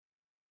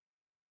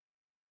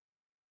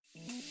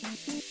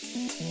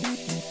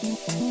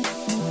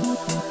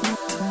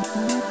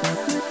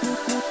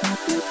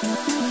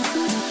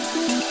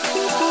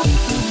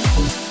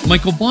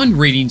Michael, bond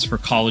ratings for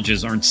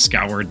colleges aren't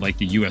scoured like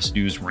the U.S.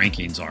 News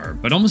rankings are,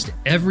 but almost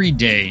every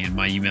day in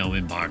my email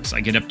inbox, I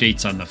get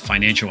updates on the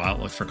financial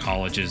outlook for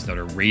colleges that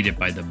are rated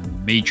by the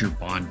major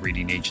bond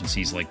rating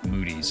agencies like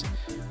Moody's.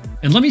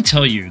 And let me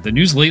tell you, the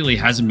news lately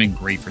hasn't been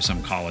great for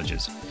some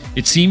colleges.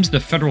 It seems the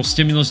federal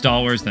stimulus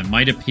dollars that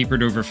might have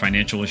papered over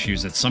financial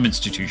issues at some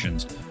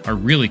institutions are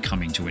really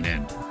coming to an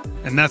end.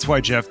 And that's why,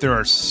 Jeff, there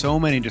are so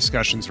many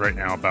discussions right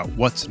now about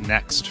what's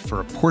next for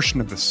a portion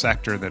of the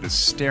sector that is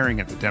staring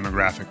at the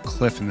demographic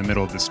cliff in the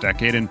middle of this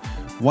decade and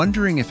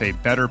wondering if a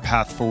better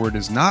path forward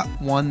is not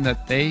one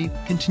that they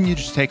continue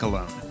to take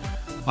alone.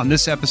 On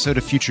this episode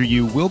of Future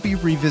You, we'll be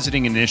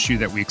revisiting an issue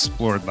that we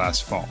explored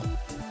last fall: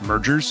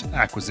 mergers,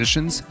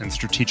 acquisitions, and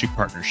strategic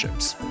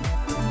partnerships.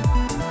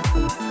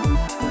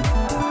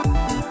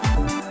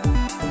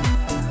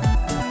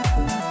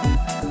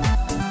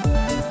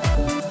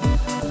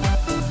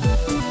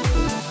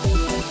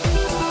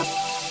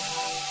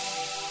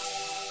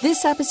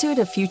 This episode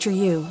of Future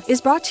You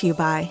is brought to you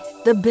by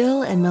the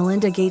Bill and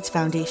Melinda Gates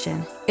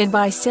Foundation and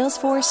by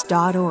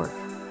Salesforce.org.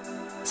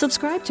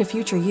 Subscribe to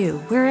Future You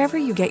wherever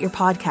you get your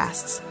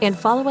podcasts and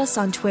follow us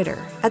on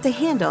Twitter at the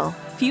handle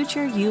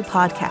Future You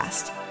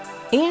Podcast.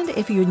 And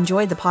if you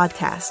enjoyed the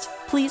podcast,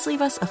 please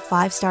leave us a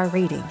 5-star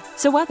rating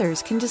so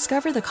others can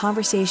discover the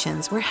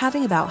conversations we're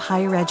having about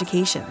higher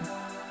education.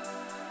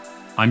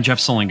 I'm Jeff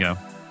Selingo.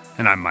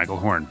 And I'm Michael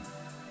Horn.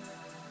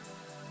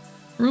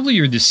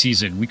 Earlier this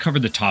season, we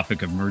covered the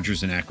topic of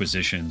mergers and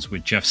acquisitions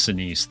with Jeff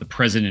Sinise, the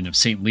president of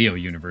St. Leo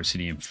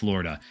University in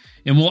Florida,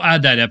 and we'll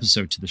add that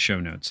episode to the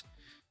show notes.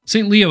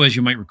 St. Leo, as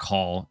you might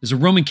recall, is a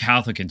Roman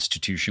Catholic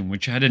institution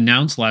which had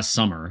announced last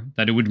summer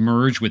that it would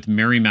merge with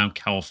Marymount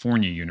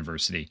California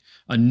University,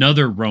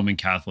 another Roman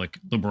Catholic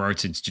liberal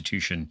arts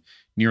institution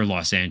near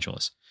Los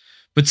Angeles.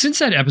 But since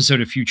that episode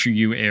of Future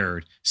You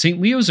aired,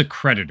 St. Leo's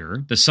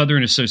accreditor, the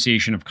Southern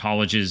Association of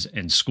Colleges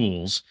and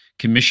Schools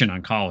Commission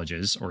on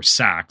Colleges, or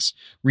SACS,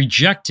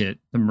 rejected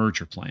the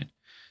merger plan.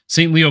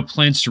 St. Leo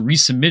plans to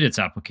resubmit its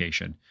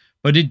application,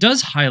 but it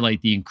does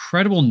highlight the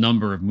incredible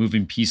number of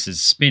moving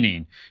pieces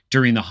spinning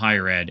during the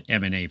higher ed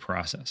M&A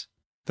process.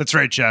 That's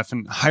right, Jeff.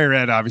 And higher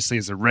ed obviously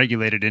is a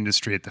regulated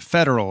industry at the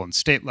federal and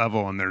state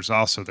level, and there's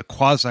also the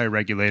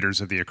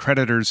quasi-regulators of the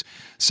accreditors.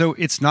 So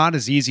it's not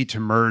as easy to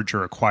merge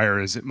or acquire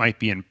as it might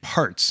be in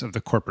parts of the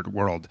corporate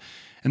world.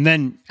 And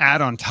then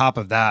add on top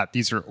of that,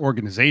 these are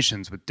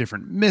organizations with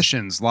different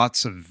missions,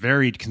 lots of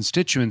varied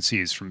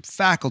constituencies from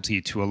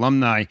faculty to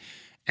alumni,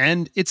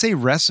 and it's a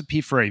recipe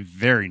for a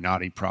very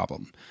knotty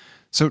problem.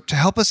 So to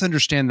help us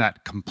understand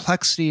that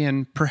complexity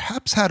and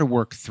perhaps how to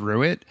work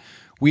through it,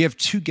 we have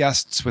two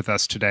guests with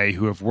us today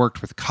who have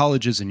worked with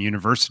colleges and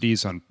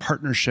universities on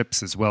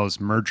partnerships as well as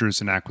mergers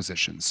and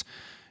acquisitions.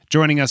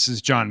 Joining us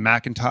is John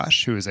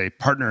McIntosh, who is a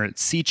partner at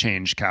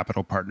SeaChange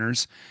Capital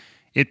Partners.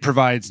 It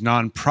provides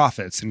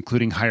nonprofits,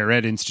 including higher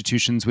ed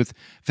institutions, with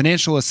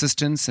financial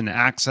assistance and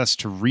access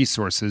to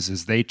resources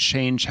as they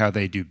change how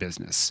they do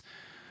business.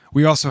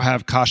 We also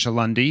have Kasia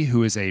Lundy,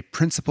 who is a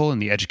principal in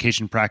the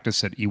education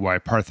practice at EY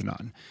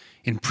Parthenon.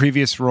 In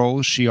previous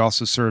roles, she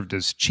also served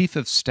as chief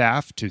of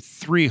staff to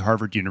 3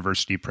 Harvard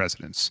University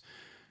presidents.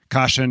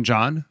 Kasia and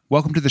John,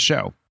 welcome to the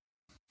show.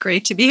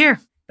 Great to be here.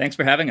 Thanks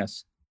for having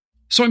us.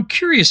 So I'm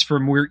curious,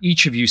 from where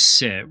each of you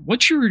sit,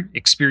 what's your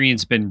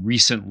experience been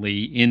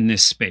recently in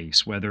this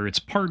space, whether it's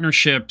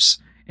partnerships,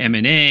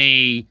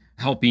 M&A,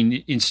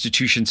 helping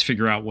institutions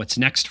figure out what's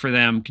next for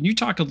them? Can you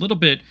talk a little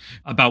bit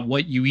about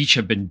what you each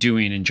have been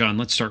doing? And John,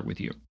 let's start with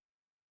you.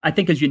 I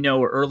think, as you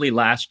know, early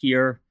last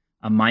year,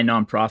 my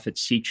nonprofit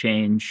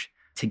SeaChange,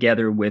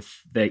 together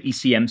with the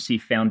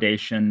ECMC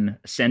Foundation,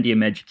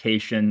 Ascendium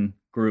Education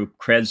Group,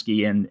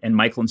 Kresge, and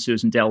Michael and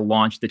Susan Dell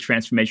launched the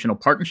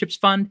Transformational Partnerships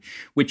Fund,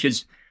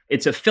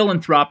 it's a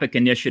philanthropic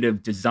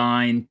initiative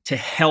designed to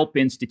help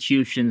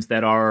institutions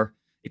that are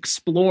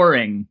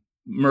exploring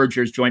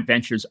mergers, joint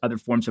ventures, other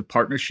forms of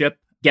partnership,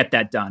 get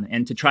that done,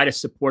 and to try to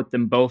support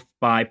them both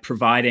by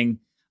providing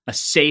a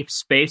safe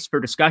space for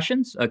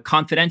discussions, a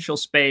confidential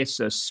space,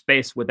 a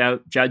space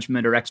without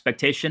judgment or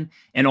expectation,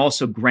 and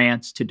also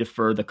grants to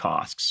defer the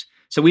costs.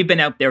 So we've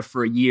been out there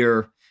for a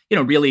year,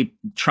 really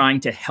trying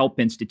to help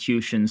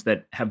institutions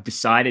that have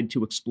decided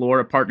to explore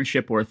a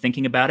partnership or are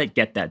thinking about it,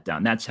 get that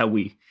done. That's how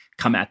we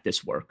come at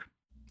this work.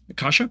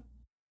 Kasia?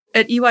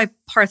 At EY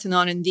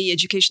Parthenon, in the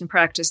education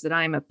practice that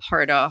I'm a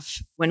part of,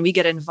 when we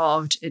get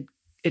involved,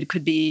 it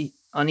could be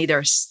on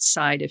either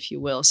side, if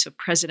you will. So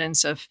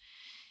presidents of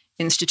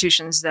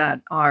institutions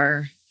that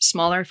are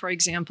smaller, for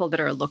example, that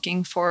are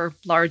looking for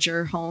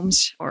larger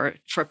homes or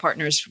for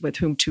partners with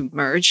whom to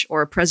merge,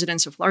 or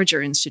presidents of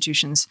larger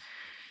institutions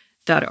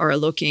that are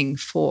looking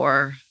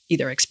for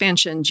either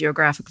expansion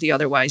geographically,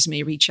 otherwise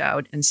may reach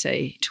out and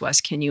say to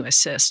us, can you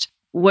assist?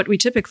 What we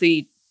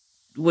typically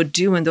would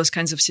do in those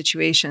kinds of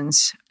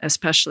situations,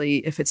 especially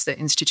if it's the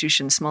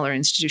institution, smaller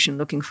institution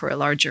looking for a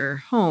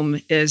larger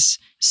home, is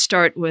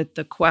start with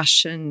the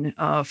question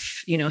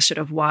of, sort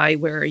of why,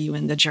 where are you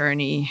in the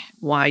journey?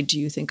 Why do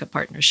you think a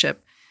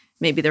partnership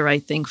may be the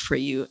right thing for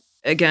you?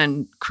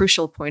 Again,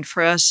 crucial point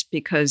for us,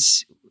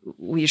 because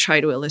we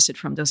try to elicit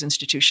from those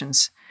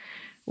institutions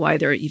why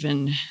they're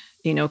even,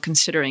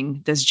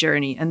 considering this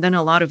journey. And then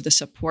a lot of the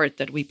support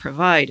that we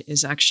provide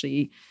is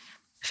actually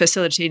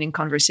facilitating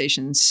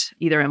conversations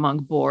either among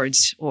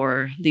boards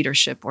or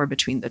leadership or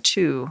between the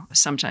two,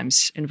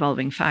 sometimes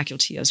involving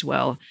faculty as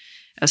well,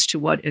 as to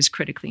what is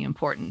critically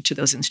important to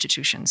those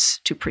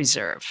institutions to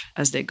preserve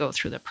as they go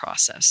through the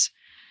process.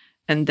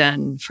 And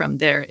then from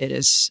there, it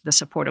is the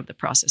support of the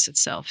process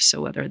itself.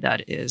 So whether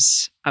that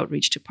is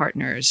outreach to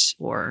partners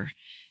or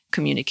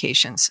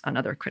communications,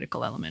 another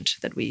critical element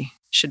that we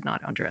should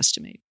not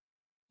underestimate.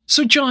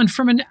 So, John,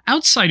 from an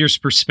outsider's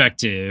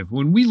perspective,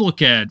 when we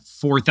look at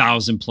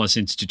 4,000 plus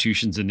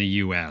institutions in the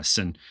US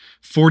and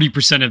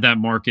 40% of that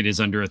market is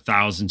under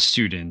 1,000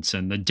 students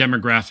and the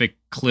demographic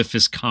cliff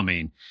is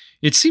coming,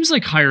 it seems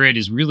like higher ed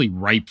is really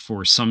ripe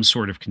for some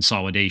sort of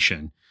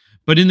consolidation.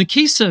 But in the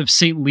case of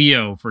St.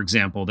 Leo, for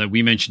example, that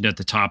we mentioned at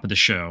the top of the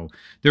show,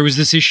 there was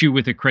this issue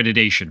with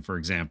accreditation, for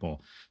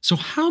example. So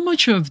how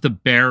much of the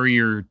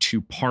barrier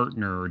to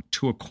partner,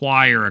 to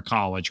acquire a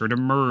college or to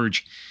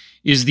merge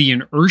is the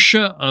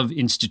inertia of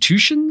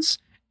institutions,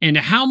 and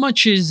how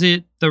much is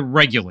it the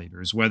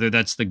regulators, whether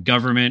that's the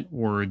government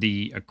or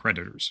the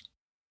accreditors?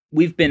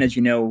 We've been, as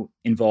you know,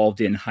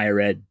 involved in higher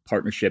ed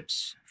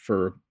partnerships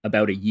for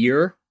about a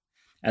year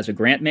as a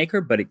grant maker,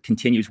 but it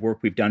continues work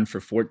we've done for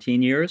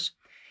 14 years.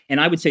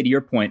 And I would say, to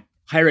your point,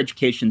 higher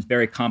education is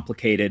very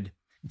complicated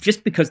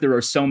just because there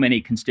are so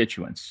many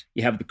constituents.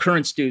 You have the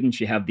current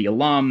students, you have the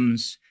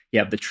alums, you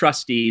have the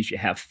trustees, you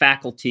have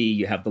faculty,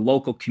 you have the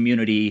local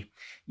community,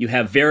 you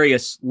have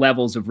various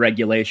levels of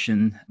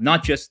regulation,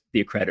 not just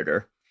the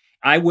accreditor.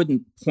 I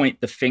wouldn't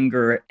point the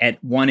finger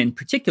at one in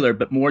particular,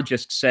 but more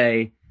just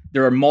say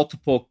there are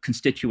multiple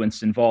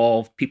constituents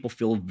involved. People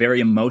feel very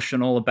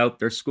emotional about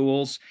their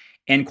schools.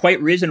 And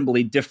quite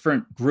reasonably,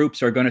 different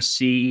groups are going to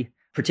see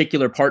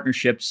particular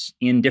partnerships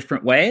in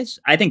different ways.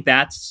 I think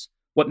that's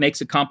what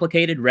makes it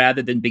complicated,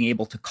 rather than being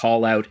able to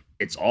call out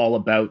it's all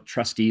about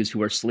trustees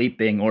who are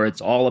sleeping or it's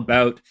all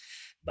about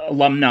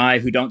alumni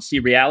who don't see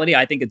reality.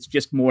 I think it's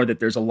just more that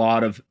there's a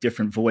lot of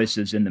different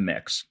voices in the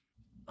mix.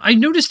 I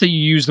noticed that you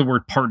use the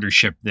word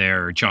partnership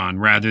there, John,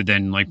 rather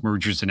than like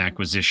mergers and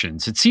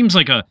acquisitions. It seems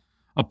like a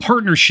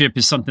partnership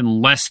is something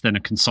less than a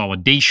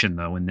consolidation,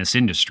 though, in this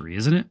industry,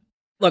 isn't it?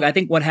 Look, I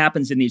think what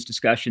happens in these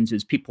discussions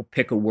is people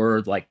pick a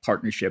word like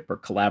partnership or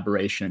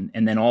collaboration,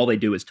 and then all they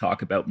do is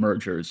talk about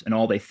mergers, and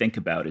all they think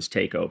about is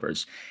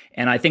takeovers.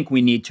 And I think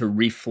we need to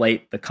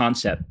reflate the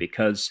concept,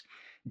 because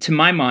to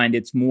my mind,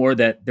 it's more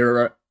that there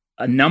are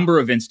a number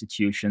of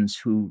institutions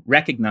who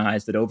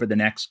recognize that over the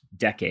next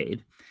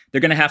decade,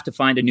 they're going to have to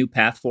find a new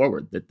path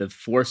forward, that the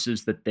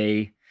forces that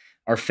they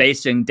are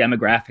facing,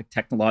 demographic,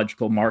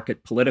 technological,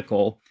 market,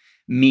 political,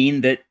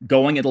 mean that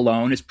going it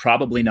alone is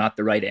probably not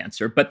the right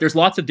answer. But there's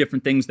lots of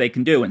different things they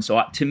can do. And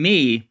so to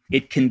me,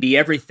 it can be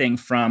everything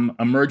from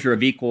a merger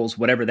of equals,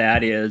 whatever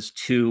that is,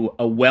 to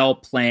a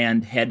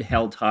well-planned, head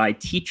held high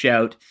teach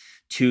out,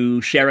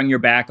 to sharing your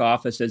back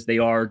office as they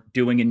are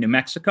doing in New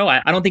Mexico.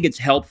 I don't think it's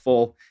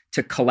helpful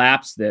to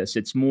collapse this.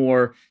 It's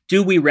more,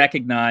 do we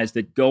recognize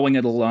that going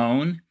it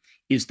alone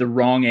is the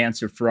wrong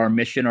answer for our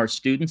mission, our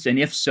students? And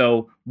if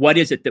so, what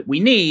is it that we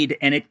need?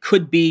 And it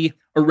could be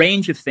a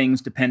range of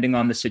things depending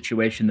on the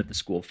situation that the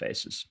school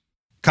faces.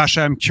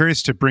 Kasia, I'm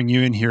curious to bring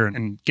you in here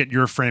and get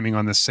your framing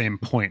on the same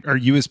point. Are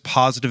you as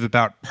positive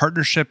about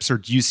partnerships, or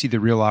do you see the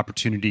real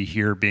opportunity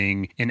here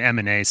being in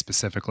M&A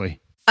specifically?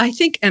 I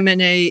think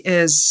M&A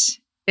is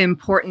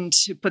important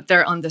to put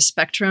there on the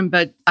spectrum,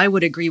 but I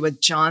would agree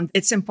with John.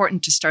 It's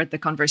important to start the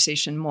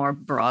conversation more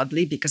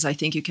broadly, because I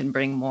think you can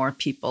bring more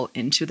people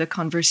into the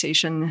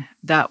conversation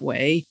that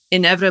way.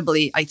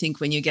 Inevitably, I think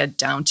when you get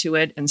down to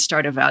it and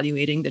start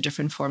evaluating the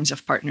different forms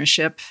of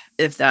partnership,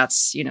 if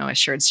that's, a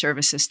shared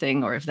services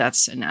thing, or if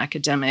that's an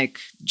academic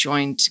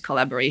joint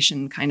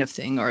collaboration kind of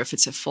thing, or if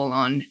it's a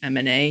full-on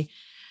M&A,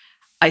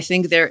 I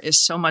think there is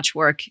so much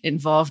work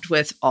involved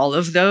with all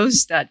of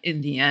those that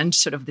in the end,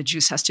 sort of the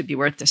juice has to be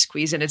worth the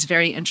squeeze. And it's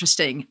very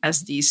interesting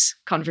as these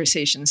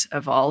conversations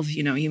evolve.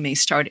 You may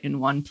start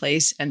in one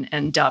place and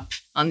end up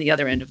on the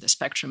other end of the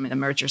spectrum in the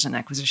mergers and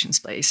acquisitions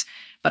place.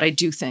 But I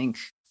do think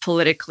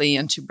politically,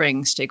 and to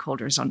bring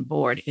stakeholders on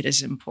board, it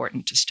is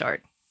important to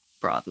start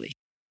broadly.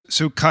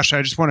 So, Kasia,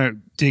 I just want to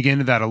dig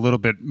into that a little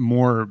bit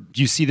more.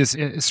 Do you see this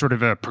as sort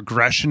of a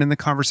progression in the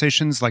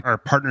conversations? Like, are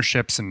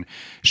partnerships and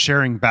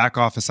sharing back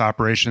office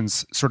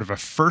operations sort of a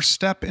first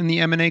step in the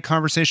M&A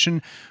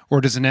conversation? Or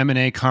does an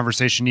M&A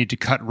conversation need to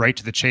cut right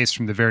to the chase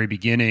from the very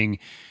beginning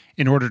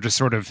in order to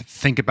sort of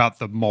think about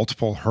the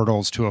multiple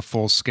hurdles to a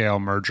full-scale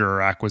merger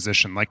or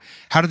acquisition? Like,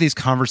 how do these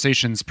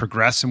conversations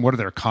progress, and what are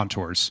their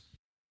contours?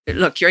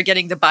 Look, you're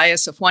getting the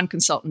bias of one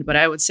consultant, but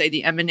I would say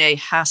the M&A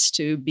has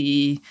to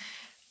be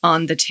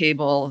on the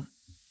table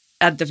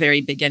at the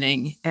very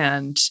beginning,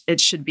 and it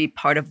should be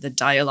part of the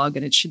dialogue,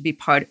 and it should be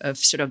part of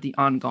sort of the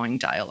ongoing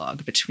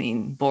dialogue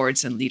between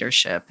boards and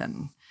leadership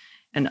and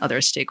other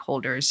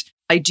stakeholders.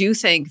 I do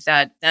think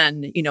that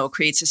then,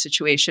 creates a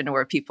situation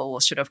where people will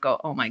sort of go,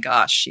 oh my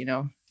gosh,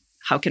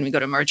 how can we go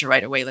to merger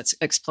right away? Let's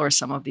explore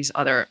some of these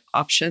other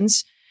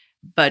options.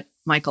 But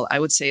Michael, I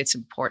would say it's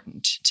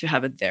important to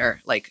have it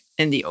there, like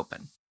in the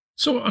open.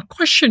 So a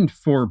question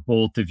for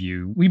both of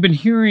you. We've been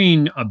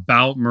hearing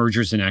about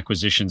mergers and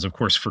acquisitions, of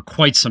course, for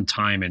quite some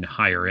time in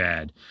higher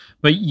ed,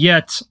 but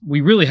yet we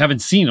really haven't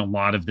seen a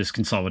lot of this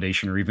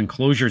consolidation or even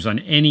closures on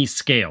any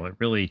scale. It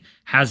really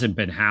hasn't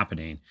been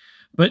happening.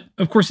 But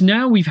of course,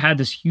 now we've had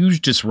this huge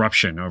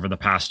disruption over the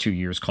past 2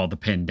 years called the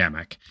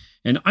pandemic.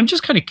 And I'm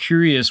just kind of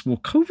curious, will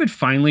COVID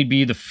finally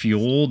be the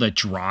fuel that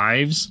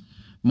drives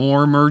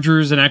more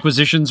mergers and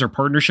acquisitions or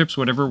partnerships,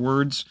 whatever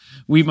words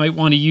we might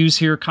want to use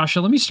here?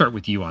 Kasia, let me start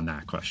with you on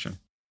that question.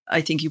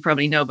 I think you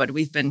probably know, but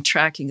we've been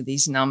tracking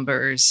these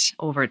numbers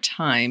over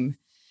time.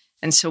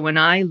 And so when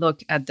I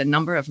look at the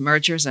number of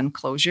mergers and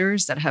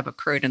closures that have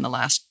occurred in the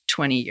last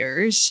 20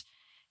 years,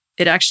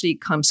 it actually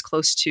comes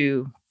close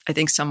to, I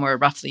think, somewhere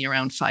roughly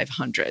around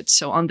 500.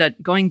 So on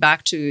that, going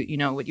back to,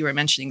 what you were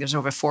mentioning, there's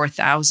over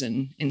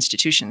 4,000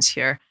 institutions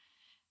here.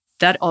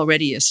 That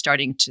already is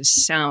starting to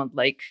sound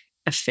like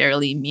a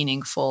fairly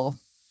meaningful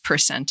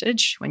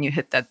percentage when you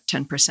hit that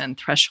 10%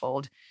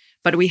 threshold.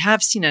 But we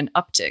have seen an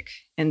uptick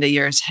in the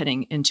years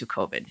heading into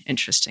COVID,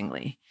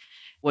 interestingly.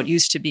 What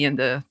used to be in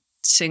the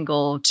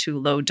single to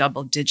low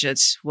double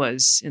digits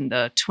was in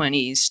the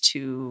 20s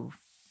to,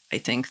 I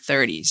think,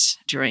 30s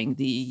during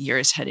the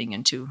years heading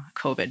into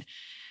COVID.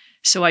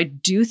 So I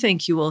do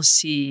think you will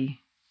see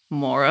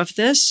more of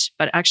this.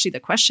 But actually, the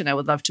question I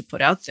would love to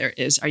put out there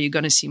is, are you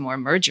going to see more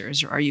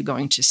mergers or are you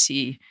going to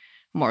see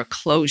more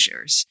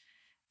closures?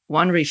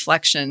 One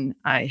reflection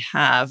I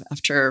have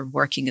after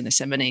working in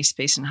this M&A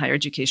space in higher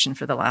education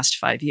for the last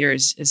 5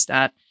 years is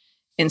that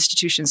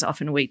institutions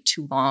often wait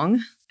too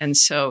long. And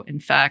so, in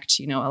fact,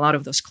 a lot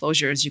of those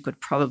closures you could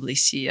probably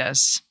see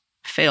as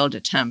failed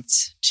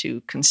attempts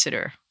to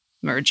consider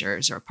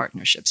mergers or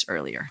partnerships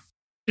earlier.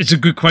 It's a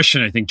good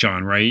question, I think,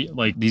 John, right?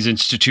 Like these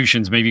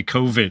institutions, maybe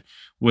COVID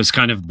was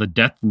kind of the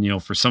death knell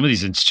for some of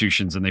these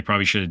institutions, and they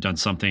probably should have done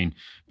something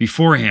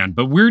beforehand.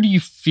 But where do you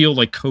feel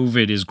like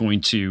COVID is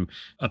going to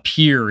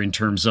appear in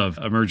terms of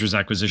mergers,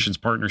 acquisitions,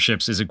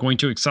 partnerships? Is it going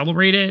to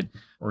accelerate it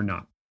or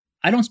not?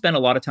 I don't spend a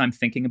lot of time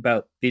thinking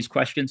about these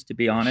questions, to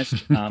be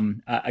honest,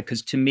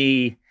 because to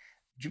me,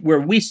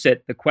 where we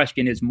sit, the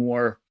question is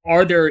more,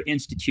 are there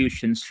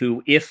institutions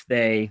who, if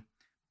they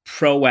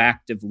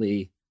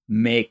proactively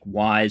make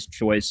wise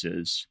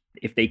choices,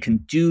 if they can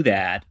do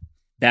that,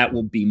 that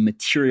will be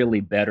materially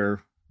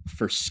better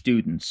for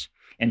students,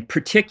 and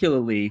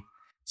particularly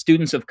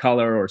students of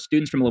color or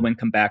students from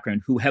low-income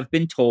background who have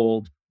been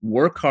told,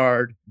 work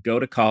hard, go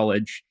to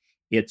college.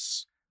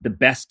 It's the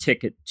best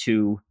ticket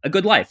to a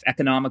good life,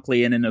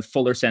 economically and in a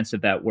fuller sense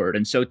of that word.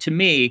 And so to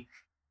me,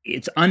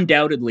 it's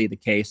undoubtedly the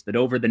case that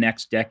over the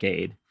next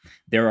decade,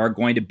 there are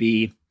going to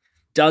be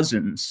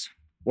dozens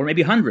or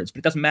maybe hundreds, but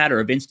it doesn't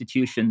matter, of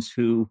institutions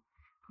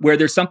where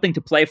there's something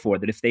to play for,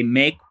 that if they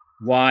make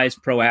wise,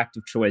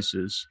 proactive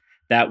choices,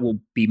 that will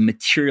be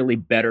materially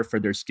better for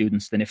their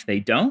students than if they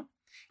don't.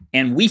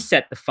 And we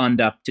set the fund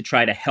up to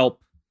try to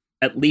help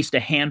at least a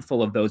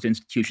handful of those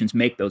institutions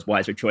make those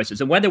wiser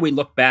choices. And whether we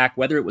look back,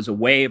 whether it was a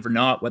wave or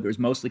not, whether it was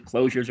mostly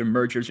closures or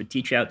mergers or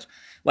teach outs,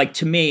 like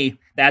to me,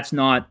 that's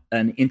not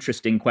an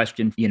interesting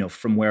question,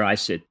 from where I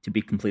sit, to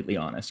be completely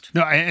honest.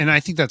 No, and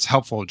I think that's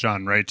helpful,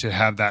 John, right, to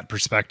have that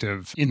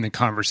perspective in the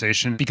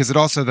conversation, because it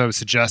also, though,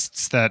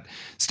 suggests that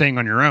staying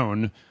on your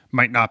own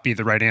might not be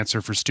the right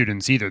answer for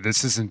students either.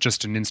 This isn't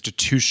just an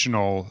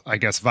institutional,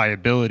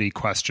 viability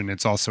question.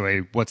 It's also a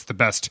what's the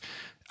best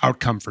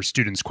outcome for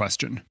students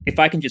question. If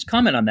I can just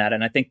comment on that,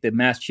 and I think the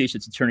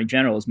Massachusetts Attorney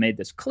General has made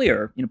this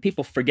clear,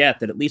 people forget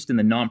that at least in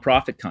the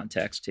nonprofit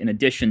context, in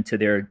addition to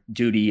their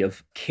duty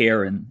of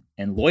care and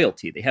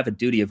loyalty, they have a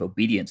duty of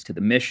obedience to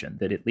the mission,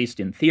 that at least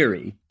in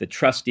theory, the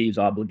trustee's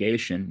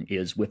obligation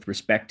is with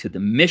respect to the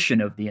mission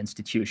of the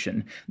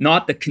institution,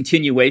 not the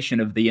continuation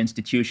of the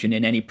institution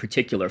in any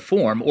particular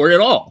form or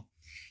at all.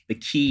 The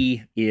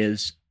key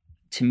is,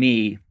 to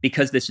me,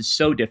 because this is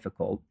so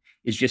difficult,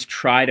 is just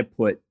try to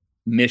put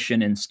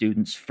mission and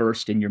students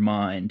first in your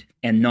mind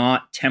and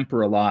not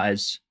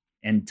temporalize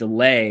and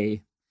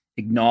delay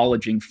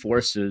acknowledging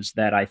forces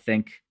that I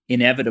think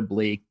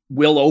inevitably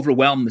will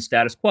overwhelm the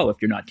status quo if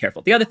you're not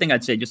careful. The other thing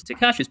I'd say, just to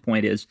Kasia's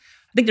point, is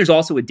I think there's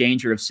also a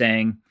danger of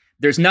saying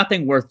there's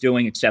nothing worth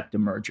doing except a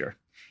merger.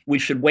 We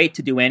should wait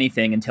to do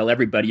anything until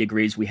everybody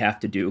agrees we have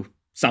to do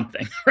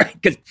something, right?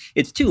 Because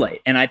it's too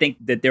late. And I think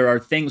that there are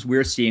things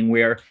we're seeing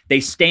where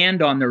they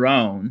stand on their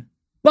own,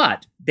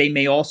 but they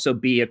may also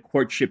be a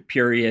courtship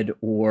period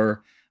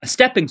or a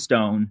stepping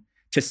stone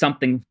to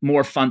something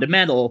more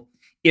fundamental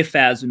if,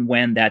 as, and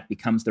when that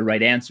becomes the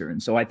right answer.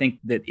 And so I think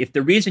that if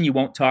the reason you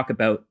won't talk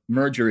about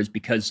merger is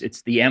because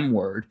it's the M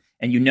word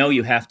and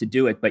you have to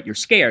do it, but you're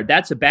scared,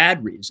 that's a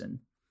bad reason.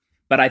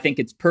 But I think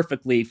it's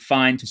perfectly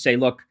fine to say,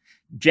 look,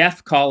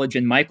 Jeff College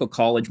and Michael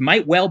College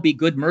might well be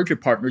good merger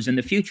partners in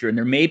the future, and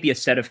there may be a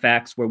set of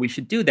facts where we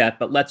should do that,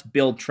 but let's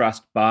build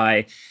trust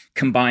by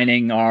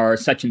combining our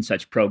such and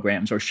such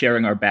programs or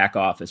sharing our back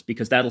office,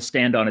 because that'll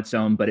stand on its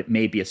own, but it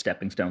may be a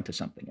stepping stone to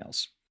something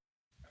else.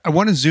 I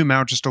want to zoom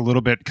out just a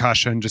little bit,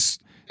 Kasia, and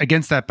just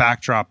against that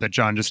backdrop that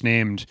John just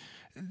named,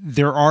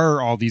 there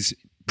are all these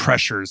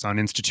pressures on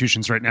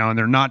institutions right now, and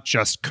they're not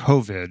just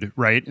COVID,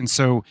 right? And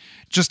so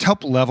just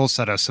help level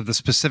set us of the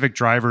specific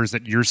drivers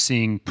that you're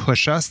seeing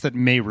push us that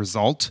may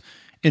result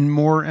in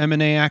more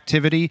M&A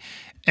activity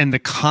and the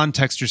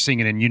context you're seeing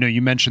it in. You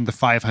mentioned the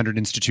 500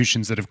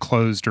 institutions that have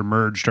closed or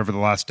merged over the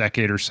last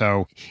decade or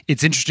so.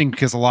 It's interesting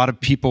because a lot of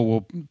people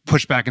will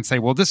push back and say,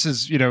 well, this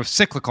is,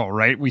 cyclical,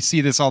 right? We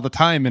see this all the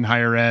time in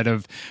higher ed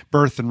of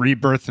birth and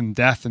rebirth and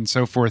death and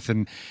so forth.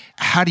 And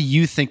how do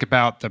you think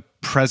about the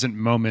present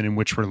moment in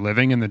which we're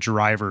living and the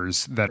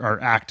drivers that are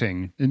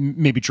acting and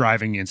maybe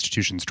driving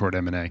institutions toward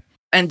M&A?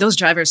 And those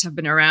drivers have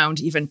been around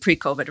even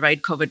pre-COVID,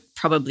 right? COVID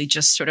probably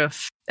just sort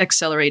of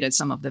accelerated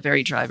some of the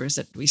very drivers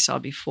that we saw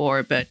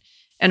before, but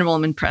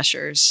enrollment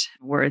pressures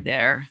were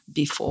there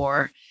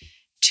before.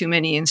 Too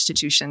many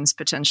institutions,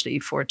 potentially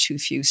for too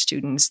few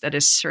students. That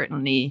is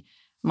certainly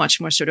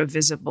much more sort of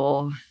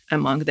visible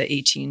among the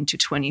 18 to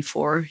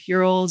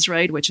 24-year-olds,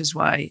 right? Which is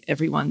why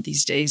everyone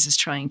these days is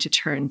trying to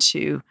turn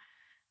to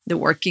the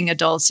working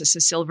adults as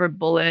a silver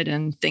bullet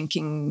and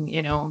thinking,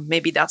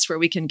 maybe that's where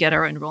we can get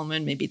our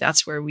enrollment. Maybe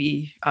that's where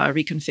we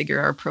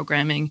reconfigure our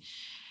programming.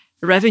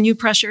 Revenue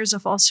pressures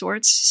of all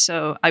sorts.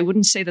 So I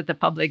wouldn't say that the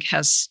public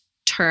has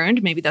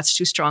turned. Maybe that's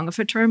too strong of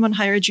a term on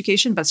higher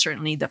education, but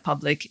certainly the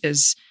public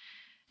is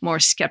more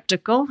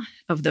skeptical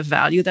of the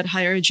value that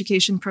higher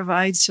education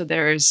provides. So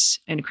there's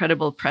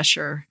incredible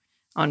pressure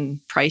on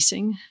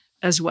pricing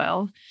as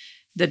well.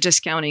 The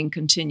discounting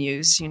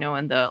continues,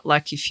 and the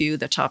lucky few,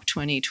 the top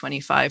 20,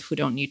 25 who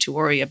don't need to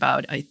worry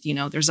about,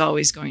 there's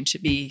always going to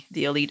be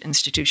the elite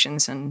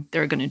institutions and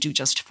they're going to do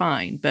just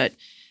fine. But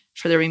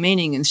for the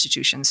remaining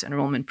institutions,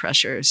 enrollment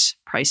pressures,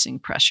 pricing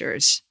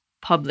pressures,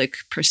 public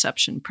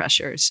perception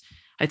pressures,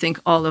 I think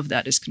all of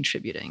that is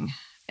contributing.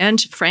 And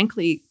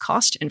frankly,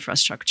 cost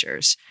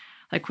infrastructures.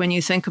 Like when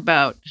you think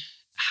about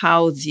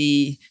how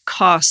the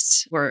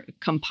costs were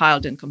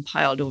compiled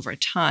over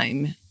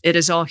time, it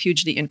is all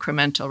hugely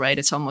incremental, right?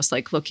 It's almost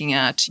like looking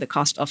at the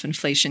cost of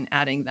inflation,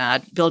 adding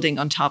that, building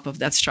on top of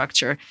that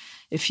structure.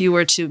 If you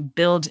were to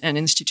build an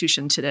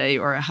institution today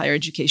or a higher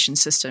education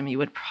system, you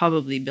would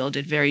probably build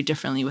it very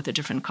differently with a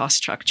different cost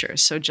structure.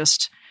 So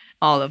just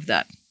all of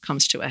that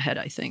comes to a head,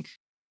 I think.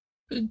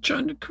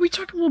 John, can we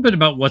talk a little bit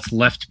about what's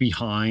left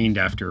behind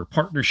after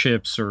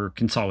partnerships or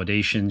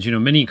consolidations?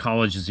 Many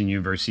colleges and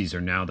universities are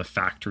now the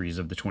factories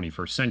of the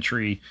 21st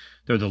century.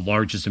 They're the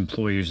largest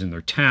employers in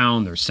their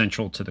town. They're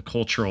central to the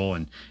cultural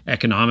and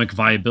economic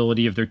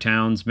viability of their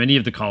towns. Many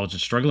of the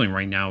colleges struggling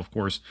right now, of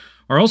course,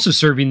 are also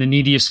serving the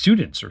neediest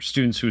students or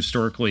students who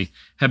historically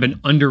have been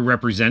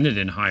underrepresented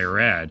in higher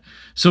ed.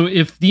 So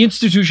if the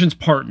institutions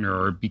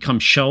partner or become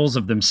shells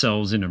of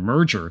themselves in a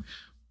merger,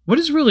 what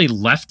is really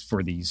left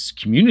for these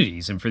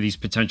communities and for these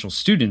potential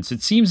students?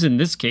 It seems in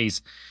this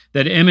case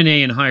that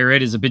M&A in higher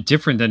ed is a bit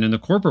different than in the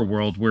corporate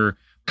world where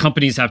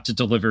companies have to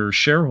deliver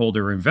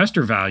shareholder or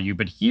investor value.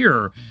 But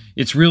here,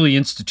 it's really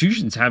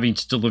institutions having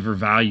to deliver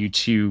value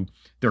to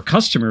their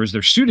customers,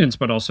 their students,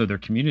 but also their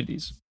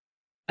communities.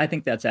 I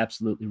think that's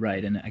absolutely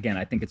right. And again,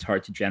 I think it's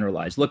hard to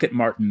generalize. Look at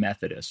Martin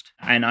Methodist.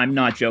 And I'm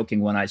not joking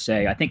when I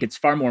say I think it's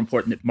far more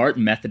important that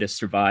Martin Methodist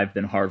survived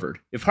than Harvard.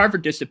 If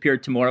Harvard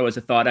disappeared tomorrow as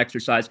a thought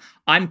exercise,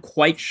 I'm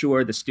quite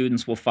sure the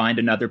students will find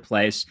another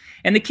place.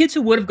 And the kids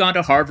who would have gone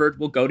to Harvard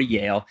will go to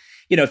Yale.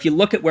 If you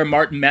look at where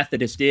Martin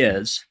Methodist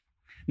is,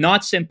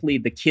 not simply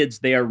the kids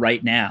there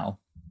right now,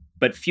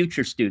 but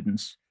future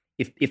students.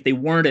 If they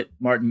weren't at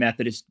Martin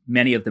Methodist,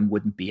 many of them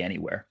wouldn't be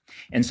anywhere.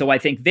 And so I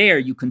think there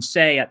you can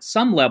say at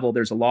some level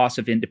there's a loss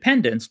of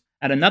independence.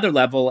 At another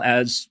level,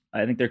 as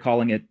I think they're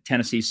calling it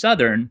Tennessee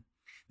Southern,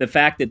 the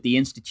fact that the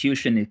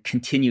institution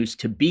continues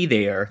to be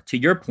there, to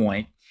your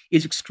point,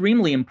 is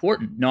extremely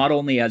important, not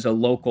only as a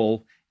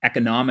local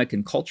economic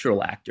and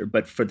cultural actor,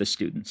 but for the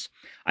students.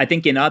 I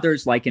think in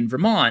others, like in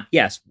Vermont,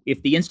 yes,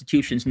 if the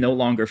institution's no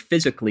longer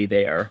physically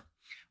there,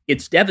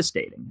 it's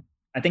devastating.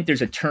 I think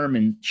there's a term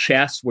in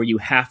chess where you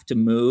have to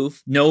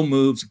move. No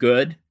move's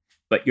good,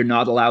 but you're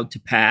not allowed to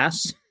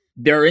pass.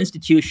 There are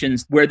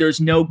institutions where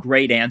there's no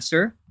great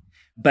answer,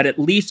 but at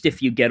least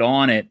if you get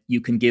on it, you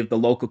can give the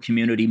local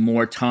community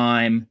more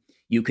time.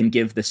 You can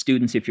give the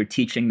students, if you're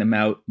teaching them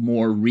out,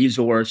 more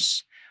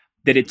resource.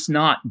 That it's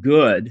not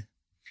good,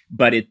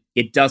 but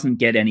it doesn't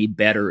get any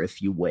better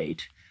if you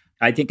wait.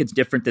 I think it's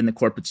different than the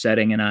corporate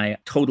setting, and I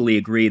totally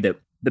agree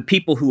that the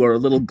people who are a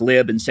little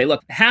glib and say,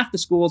 look, half the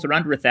schools are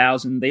under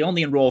 1,000. They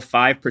only enroll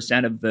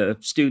 5% of the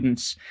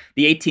students.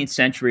 The 18th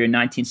century or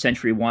 19th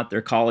century want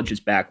their colleges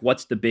back.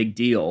 What's the big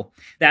deal?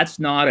 That's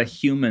not a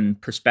human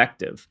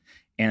perspective.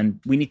 And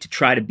we need to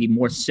try to be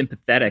more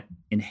sympathetic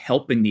in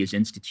helping these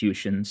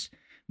institutions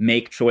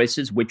make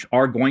choices, which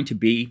are going to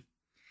be,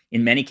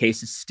 in many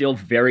cases, still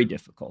very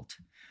difficult.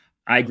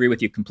 I agree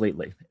with you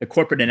completely. A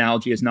corporate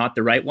analogy is not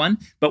the right one,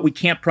 but we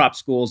can't prop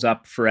schools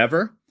up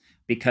forever.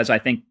 Because I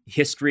think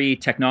history,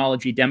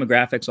 technology,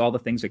 demographics, all the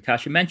things that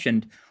Kasia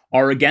mentioned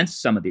are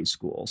against some of these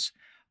schools.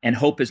 And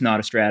hope is not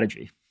a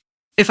strategy.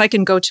 If I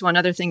can go to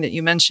another thing that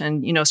you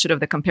mentioned, sort of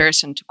the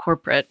comparison to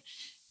corporate,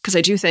 because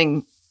I do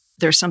think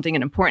there's something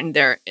important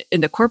there. In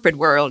the corporate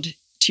world,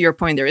 to to your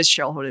point, there is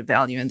shareholder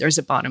value and there's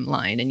a bottom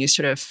line, and you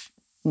sort of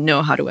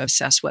know how to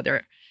assess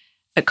whether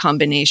a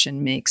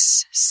combination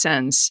makes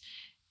sense.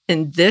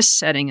 In this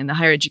setting, in the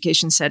higher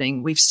education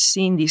setting, we've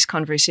seen these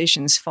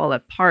conversations fall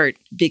apart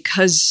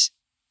because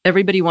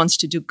everybody wants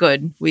to do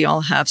good. We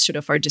all have sort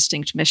of our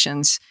distinct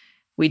missions.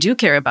 We do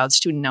care about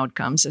student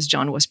outcomes, as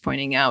John was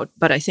pointing out,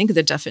 but I think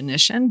the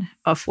definition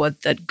of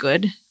what that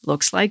good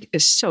looks like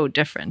is so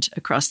different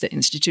across the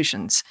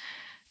institutions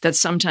that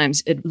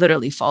sometimes it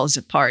literally falls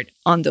apart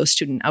on those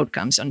student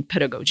outcomes, on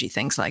pedagogy,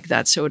 things like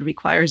that. So it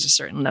requires a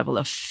certain level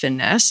of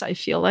finesse, I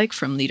feel like,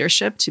 from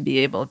leadership to be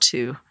able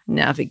to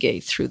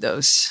navigate through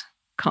those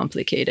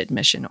complicated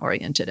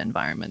mission-oriented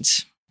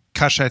environments.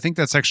 Kasia, I think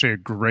that's actually a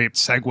great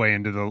segue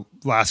into the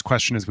last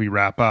question as we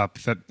wrap up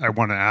that I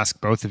want to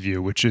ask both of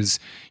you, which is,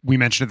 we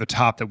mentioned at the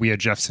top that we had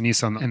Jeff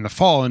Sinise on in the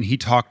fall, and he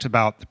talked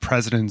about the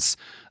presidents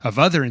of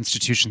other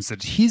institutions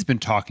that he's been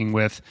talking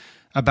with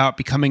about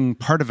becoming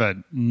part of a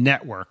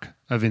network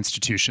of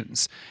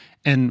institutions.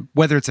 And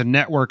whether it's a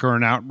network or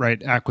an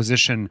outright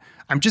acquisition,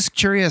 I'm just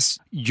curious,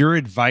 your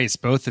advice,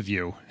 both of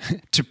you,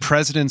 to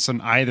presidents on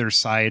either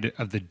side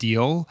of the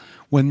deal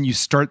when you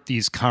start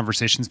these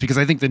conversations, because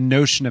I think the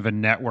notion of a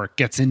network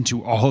gets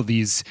into all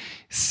these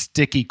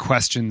sticky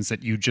questions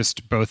that you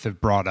just both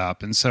have brought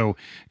up. And so,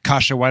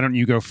 Kasia, why don't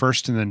you go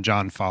first and then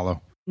John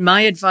follow?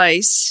 My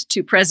advice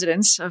to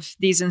presidents of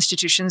these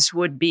institutions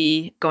would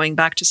be, going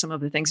back to some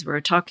of the things we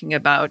were talking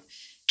about,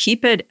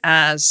 keep it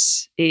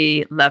as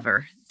a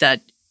lever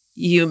that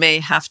you may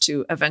have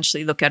to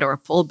eventually look at or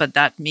pull, but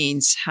that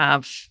means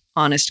have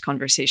honest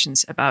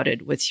conversations about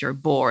it with your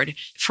board.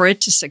 For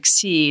it to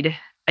succeed,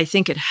 I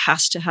think it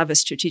has to have a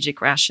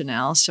strategic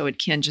rationale, so it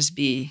can't just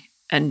be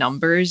a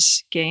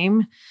numbers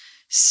game.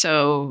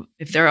 So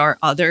if there are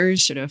other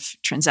sort of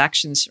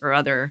transactions or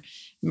other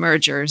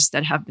mergers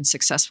that have been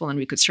successful, and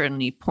we could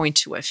certainly point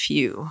to a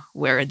few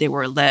where they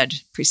were led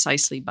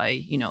precisely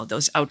by,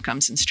 those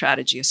outcomes and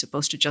strategy as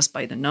opposed to just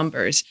by the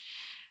numbers,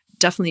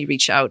 definitely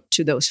reach out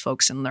to those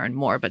folks and learn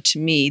more. But to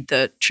me,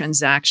 the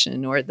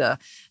transaction or the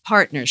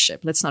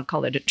partnership, let's not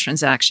call it a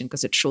transaction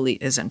because it truly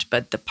isn't,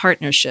 but the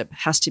partnership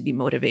has to be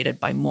motivated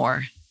by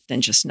more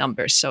than just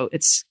numbers. So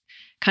it's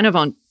kind of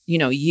on,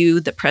 you,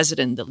 the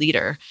president, the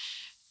leader,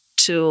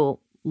 to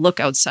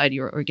look outside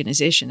your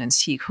organization and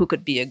see who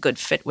could be a good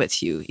fit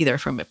with you, either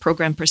from a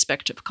program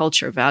perspective,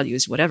 culture,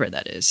 values, whatever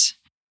that is.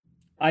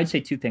 I'd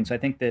say two things. I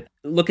think that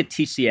look at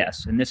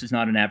TCS, and this is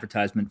not an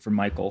advertisement for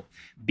Michael,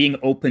 being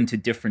open to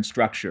different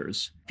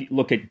structures. If you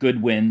look at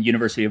Goodwin,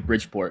 University of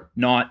Bridgeport,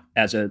 not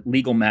as a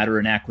legal matter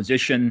an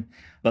acquisition,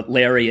 but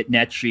Larry at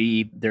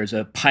NETSHE, there's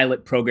a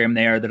pilot program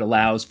there that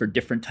allows for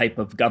different type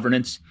of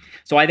governance.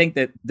 So I think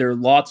that there are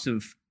lots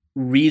of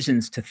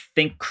reasons to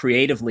think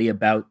creatively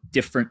about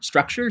different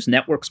structures,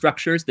 network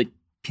structures that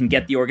can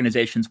get the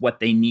organizations what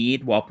they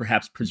need while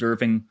perhaps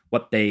preserving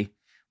what they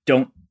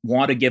don't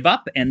want to give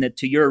up. And that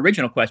to your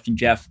original question,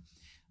 Jeff,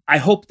 I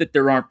hope that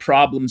there aren't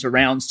problems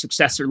around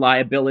successor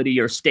liability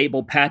or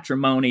stable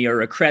patrimony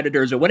or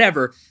accreditors or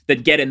whatever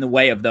that get in the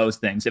way of those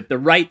things. If the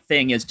right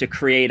thing is to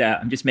create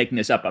I'm just making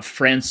this up, a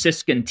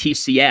Franciscan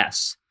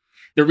TCS,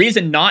 the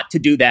reason not to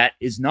do that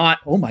is not,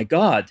 oh my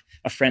God,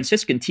 a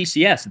Franciscan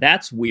TCS,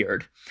 that's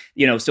weird.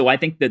 So I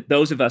think that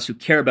those of us who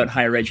care about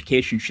higher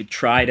education should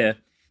try to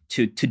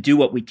do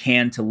what we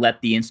can to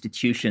let the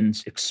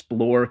institutions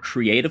explore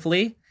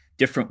creatively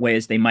different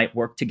ways they might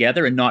work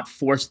together and not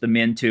force them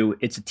into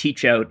it's a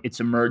teach out, it's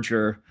a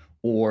merger,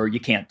 or you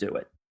can't do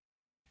it.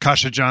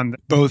 Kasia, John,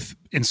 both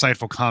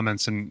insightful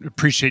comments, and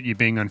appreciate you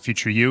being on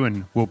Future You,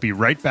 and we'll be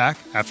right back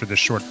after this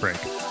short break.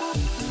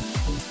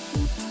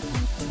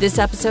 This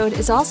episode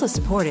is also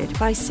supported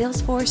by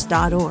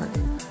Salesforce.org.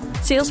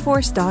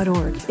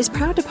 Salesforce.org is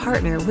proud to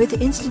partner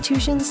with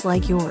institutions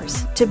like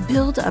yours to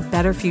build a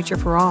better future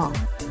for all.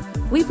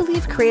 We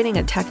believe creating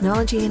a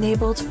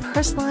technology-enabled,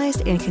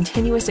 personalized, and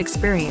continuous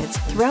experience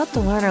throughout the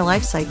learner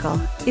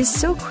lifecycle is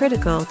so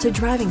critical to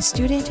driving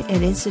student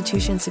and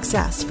institution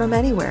success from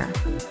anywhere.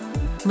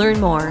 Learn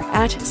more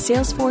at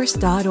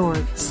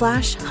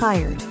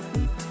salesforce.org/hired.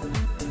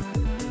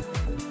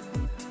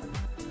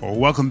 Well,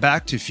 welcome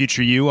back to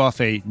Future You, off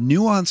a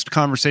nuanced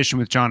conversation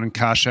with John and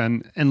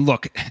Kasia. And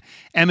look,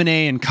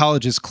 M&A and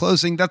colleges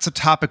closing, that's a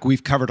topic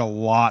we've covered a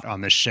lot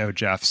on this show,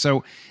 Jeff.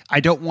 So I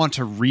don't want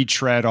to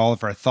retread all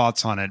of our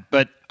thoughts on it.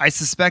 But I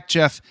suspect,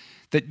 Jeff,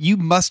 that you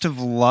must have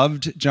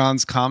loved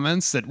John's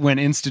comments that when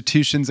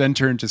institutions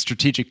enter into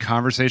strategic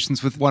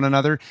conversations with one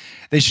another,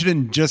 they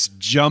shouldn't just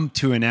jump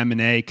to an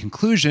M&A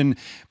conclusion,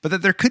 but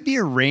that there could be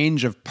a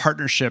range of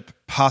partnership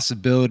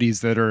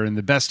possibilities that are in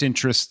the best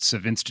interests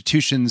of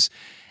institutions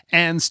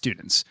and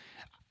students.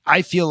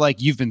 I feel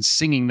like you've been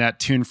singing that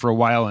tune for a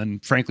while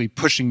and frankly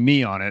pushing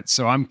me on it.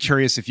 So I'm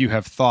curious if you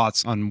have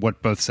thoughts on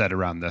what both said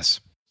around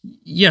this.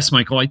 Yes,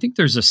 Michael, I think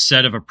there's a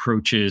set of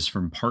approaches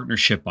from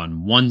partnership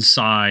on one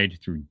side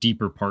through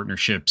deeper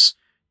partnerships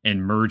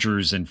and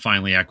mergers and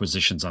finally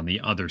acquisitions on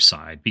the other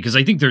side, because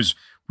I think there's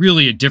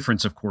really a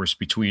difference, of course,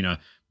 between a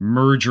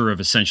merger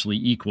of essentially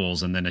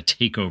equals and then a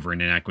takeover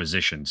and an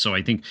acquisition. So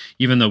I think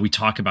even though we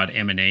talk about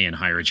M&A in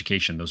higher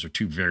education, those are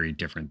two very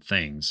different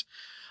things.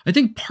 I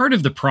think part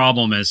of the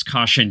problem, as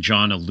Kasia and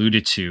John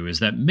alluded to, is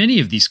that many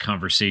of these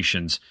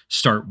conversations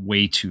start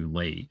way too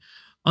late.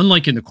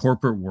 Unlike in the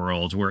corporate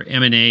world, where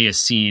M&A is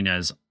seen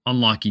as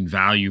unlocking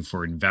value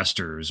for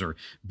investors or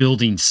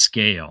building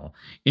scale,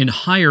 in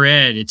higher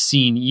ed, it's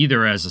seen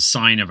either as a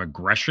sign of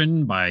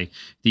aggression by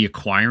the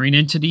acquiring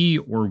entity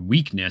or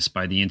weakness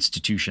by the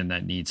institution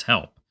that needs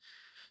help.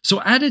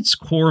 So at its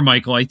core,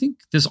 Michael, I think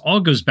this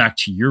all goes back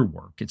to your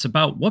work. It's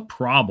about what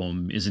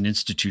problem is an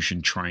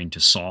institution trying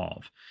to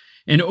solve.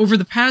 And over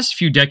the past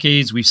few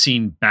decades, we've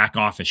seen back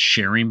office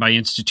sharing by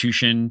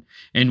institution,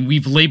 and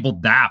we've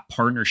labeled that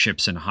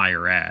partnerships in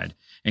higher ed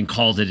and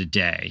called it a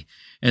day.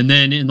 And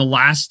then in the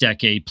last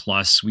decade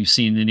plus, we've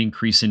seen an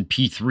increase in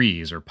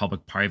P3s or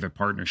public-private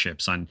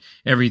partnerships on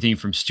everything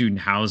from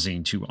student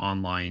housing to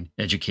online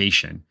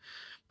education.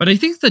 But I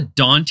think the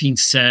daunting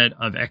set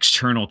of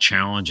external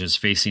challenges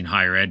facing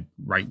higher ed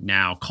right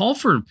now call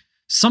for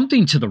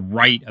something to the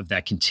right of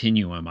that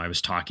continuum I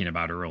was talking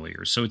about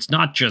earlier. So it's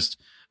not just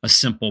a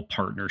simple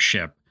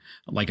partnership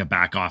like a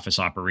back office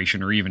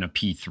operation or even a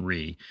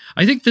P3.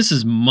 I think this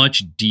is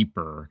much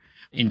deeper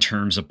in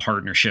terms of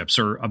partnerships,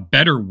 or a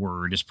better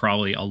word is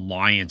probably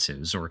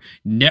alliances or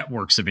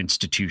networks of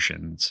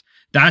institutions.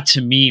 That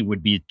to me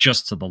would be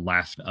just to the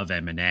left of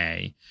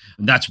M&A.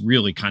 And that's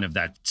really kind of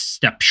that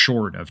step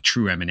short of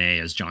true M&A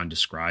as John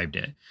described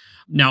it.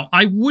 Now,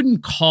 I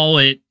wouldn't call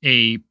it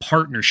a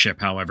partnership,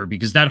 however,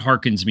 because that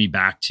harkens me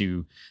back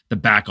to the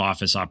back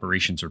office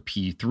operations or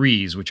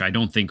P3s, which I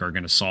don't think are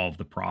going to solve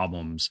the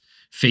problems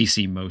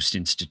facing most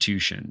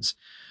institutions.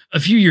 A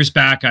few years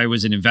back, I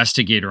was an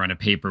investigator on a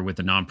paper with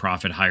the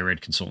nonprofit higher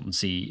ed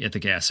consultancy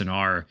Ithaca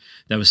S&R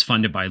that was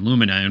funded by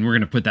Lumina, and we're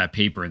going to put that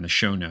paper in the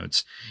show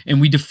notes.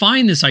 And we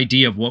defined this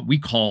idea of what we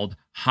called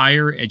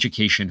higher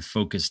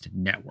education-focused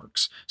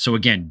networks. So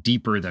again,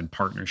 deeper than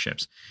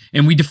partnerships.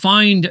 And we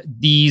defined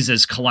these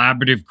as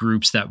collaborative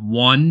groups that,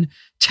 one,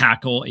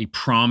 tackle a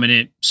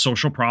prominent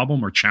social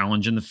problem or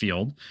challenge in the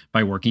field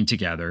by working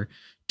together.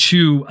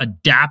 Two,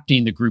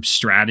 adapting the group's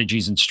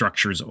strategies and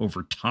structures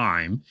over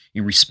time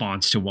in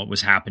response to what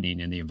was happening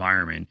in the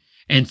environment.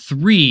 And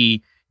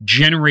three,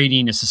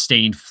 generating a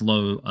sustained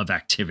flow of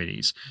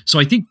activities. So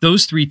I think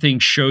those three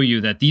things show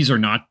you that these are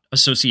not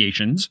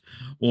associations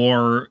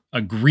or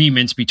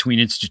agreements between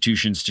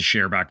institutions to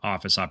share back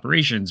office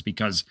operations,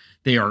 because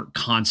they are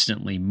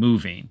constantly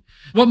moving.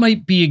 What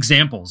might be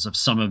examples of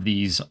some of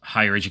these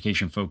higher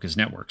education focused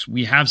networks?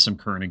 We have some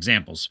current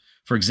examples.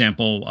 For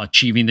example,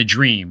 Achieving the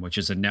Dream, which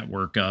is a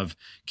network of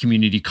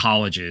community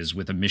colleges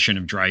with a mission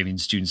of driving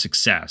student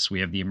success. We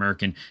have the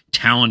American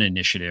Talent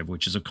Initiative,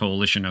 which is a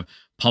coalition of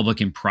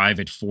public and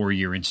private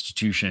four-year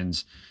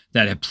institutions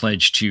that have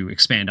pledged to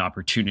expand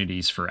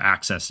opportunities for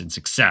access and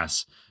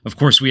success. Of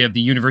course, we have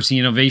the University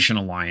Innovation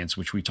Alliance,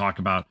 which we talk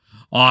about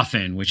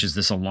often, which is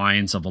this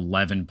alliance of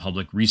 11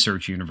 public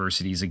research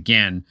universities,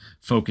 again,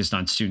 focused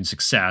on student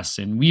success.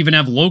 And we even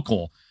have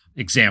local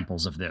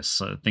examples of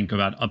this. Think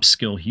about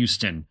Upskill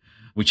Houston,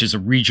 which is a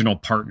regional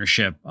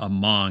partnership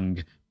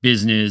among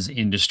business,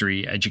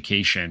 industry,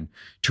 education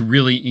to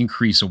really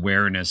increase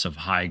awareness of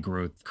high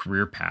growth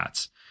career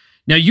paths.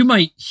 Now, you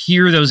might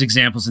hear those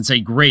examples and say,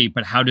 great,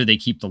 but how do they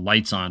keep the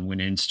lights on when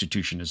an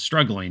institution is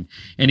struggling?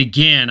 And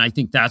again, I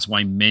think that's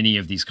why many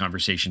of these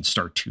conversations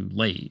start too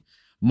late.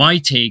 My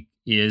take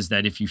is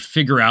that if you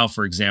figure out,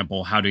 for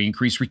example, how to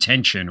increase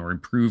retention or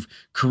improve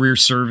career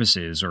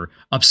services or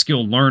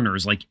upskill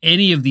learners, like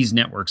any of these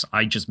networks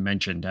I just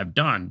mentioned have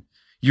done,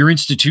 your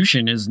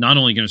institution is not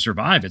only going to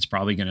survive, it's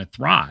probably going to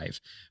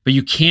thrive. But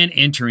you can't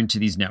enter into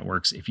these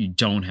networks if you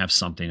don't have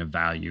something of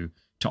value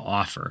to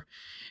offer.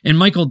 And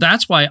Michael,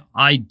 that's why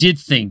I did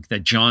think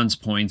that John's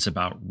points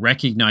about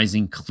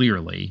recognizing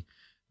clearly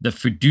the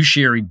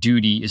fiduciary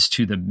duty is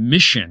to the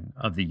mission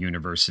of the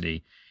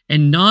university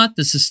and not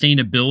the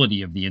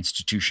sustainability of the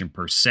institution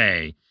per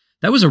se,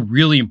 that was a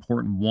really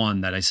important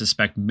one that I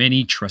suspect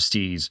many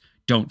trustees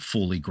don't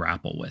fully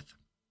grapple with.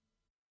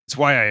 It's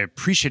why I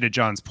appreciated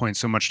John's point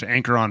so much, to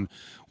anchor on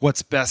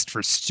what's best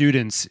for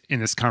students in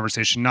this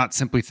conversation, not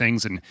simply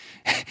things, and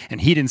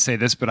he didn't say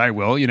this, but I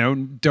will,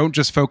 don't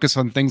just focus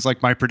on things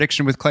like my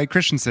prediction with Clay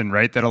Christensen,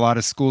 right, that a lot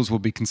of schools will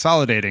be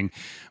consolidating.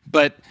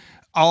 But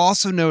I'll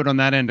also note on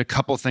that end a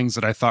couple things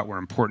that I thought were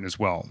important as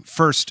well.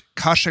 First,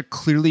 Kasia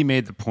clearly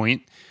made the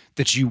point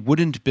that you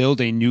wouldn't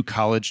build a new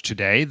college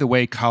today the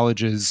way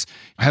colleges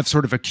have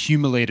sort of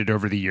accumulated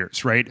over the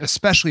years, right?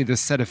 Especially this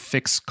set of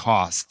fixed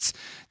costs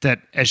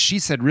that, as she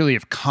said, really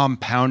have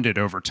compounded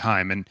over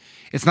time. And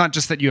it's not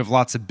just that you have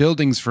lots of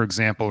buildings, for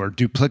example, or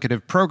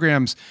duplicative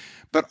programs,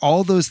 but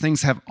all those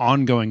things have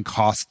ongoing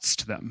costs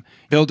to them.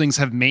 Buildings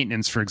have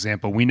maintenance, for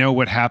example. We know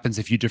what happens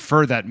if you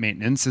defer that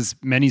maintenance, as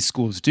many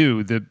schools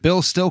do. The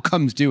bill still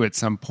comes due at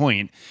some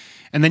point.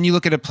 And then you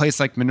look at a place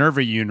like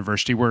Minerva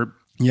University, where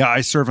Yeah,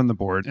 I serve on the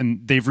board,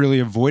 and they've really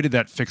avoided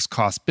that fixed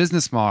cost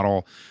business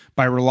model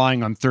by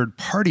relying on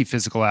third-party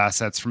physical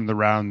assets from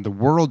around the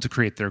world to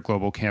create their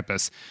global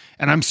campus.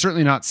 And I'm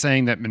certainly not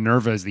saying that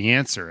Minerva is the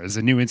answer. As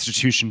a new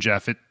institution,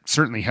 Jeff, it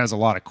certainly has a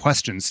lot of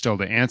questions still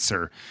to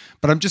answer.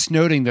 But I'm just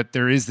noting that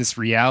there is this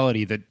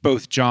reality that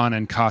both John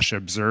and Kasia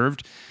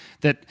observed,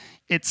 that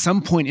at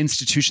some point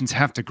institutions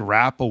have to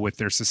grapple with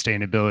their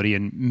sustainability,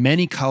 and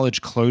many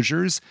college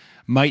closures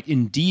might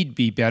indeed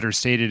be better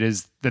stated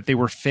as that they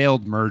were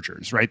failed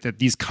mergers, right? That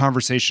these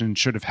conversations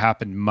should have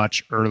happened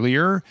much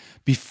earlier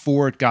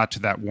before it got to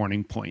that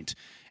warning point.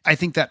 I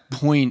think that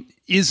point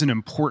is an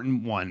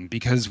important one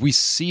because we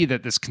see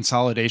that this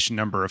consolidation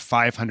number of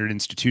 500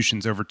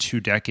 institutions over 2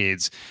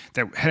 decades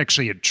that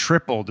actually had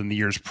tripled in the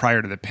years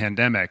prior to the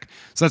pandemic.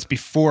 So that's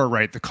before,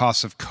 right, the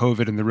costs of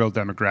COVID and the real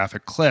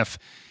demographic cliff.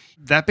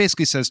 That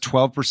basically says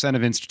 12%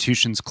 of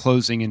institutions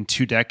closing in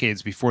 2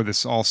 decades before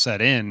this all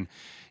set in.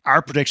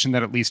 Our prediction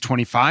that at least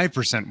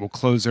 25% will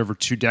close over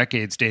 2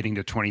 decades dating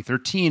to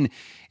 2013,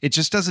 it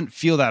just doesn't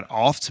feel that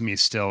off to me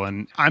still.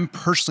 And I'm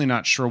personally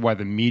not sure why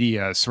the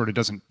media sort of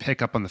doesn't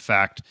pick up on the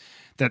fact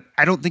that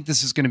I don't think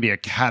this is going to be a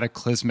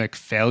cataclysmic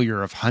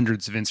failure of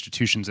hundreds of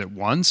institutions at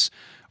once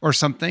or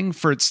something,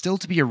 for it still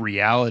to be a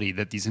reality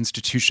that these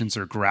institutions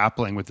are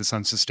grappling with this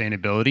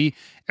unsustainability.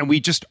 And we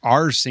just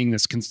are seeing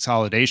this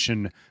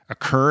consolidation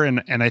occur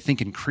and I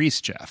think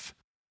increase, Jeff.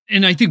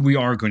 And I think we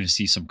are going to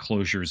see some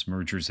closures,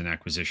 mergers, and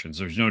acquisitions.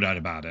 There's no doubt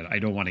about it. I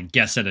don't want to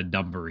guess at a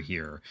number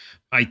here.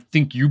 I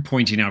think you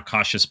pointing out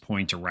Kasia's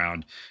point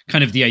around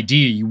kind of the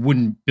idea you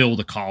wouldn't build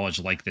a college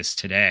like this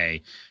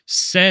today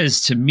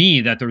says to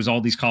me that there's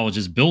all these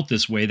colleges built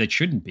this way that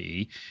shouldn't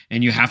be,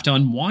 and you have to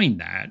unwind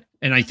that.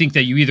 And I think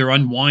that you either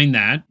unwind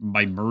that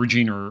by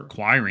merging or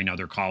acquiring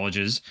other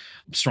colleges,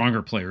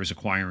 stronger players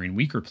acquiring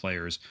weaker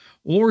players,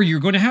 or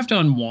you're going to have to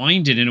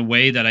unwind it in a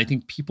way that I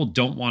think people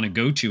don't want to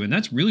go to. And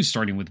that's really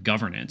starting with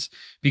governance,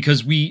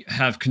 because we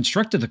have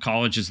constructed the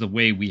colleges the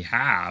way we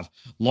have,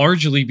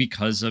 largely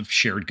because of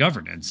shared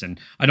governance. And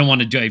I don't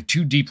want to dive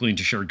too deeply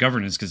into shared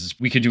governance because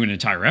we could do an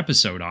entire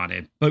episode on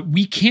it, but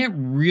we can't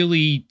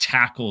really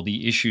tackle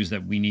the issues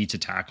that we need to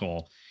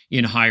tackle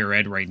in higher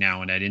ed right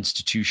now and at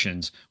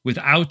institutions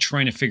without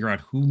trying to figure out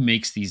who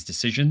makes these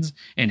decisions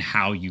and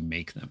how you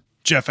make them.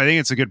 Jeff, I think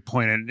it's a good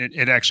point, and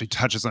it actually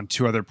touches on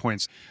 2 other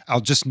points.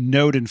 I'll just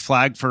note and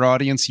flag for our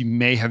audience, you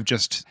may have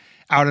just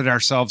outed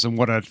ourselves on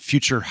what a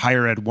future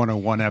Higher Ed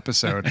 101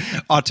 episode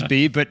ought to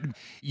be. But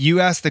you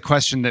asked the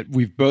question that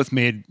we've both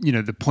made,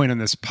 the point on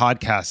this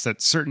podcast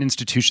that certain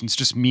institutions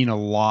just mean a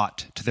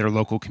lot to their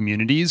local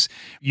communities.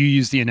 You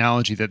use the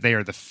analogy that they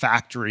are the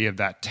factory of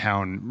that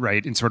town,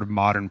 right, in sort of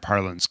modern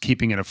parlance,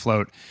 keeping it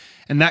afloat.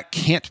 And that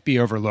can't be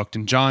overlooked.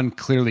 And John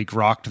clearly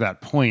grokked that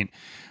point.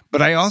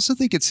 But I also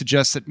think it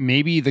suggests that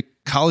maybe the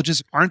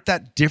colleges aren't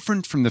that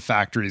different from the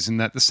factories, and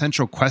that the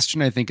central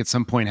question, I think, at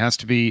some point has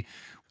to be,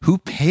 who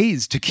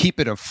pays to keep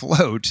it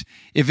afloat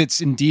if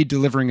it's indeed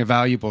delivering a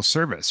valuable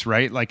service,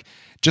 right? Like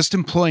just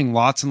employing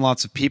lots and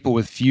lots of people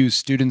with few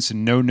students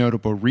and no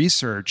notable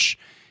research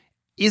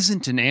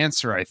isn't an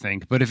answer, I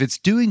think. But if it's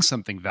doing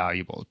something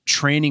valuable,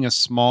 training a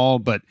small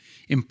but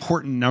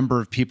important number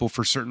of people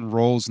for certain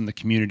roles in the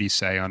community,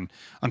 say, on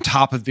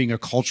top of being a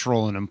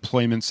cultural and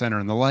employment center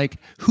and the like,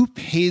 who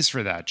pays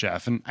for that,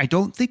 Jeff? And I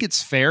don't think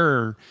it's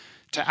fair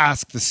to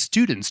ask the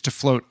students to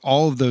float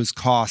all of those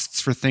costs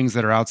for things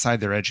that are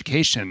outside their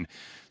education.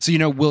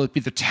 So, will it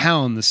be the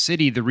town, the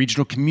city, the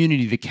regional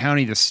community, the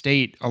county, the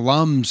state,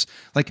 alums?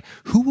 Like,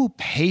 who will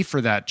pay for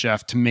that,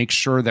 Jeff, to make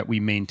sure that we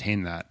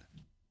maintain that?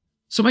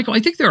 So, Michael, I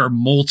think there are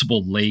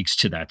multiple legs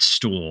to that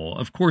stool.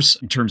 Of course,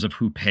 in terms of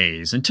who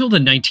pays. Until the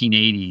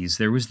 1980s,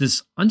 there was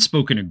this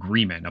unspoken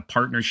agreement, a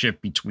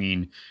partnership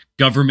between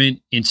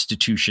government,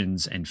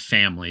 institutions, and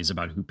families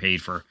about who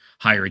paid for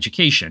higher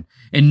education.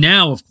 And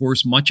now, of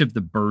course, much of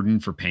the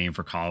burden for paying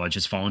for college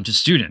has fallen to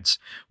students,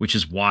 which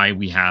is why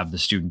we have the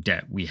student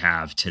debt we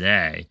have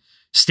today.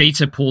 States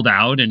have pulled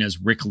out, and as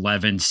Rick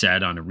Levin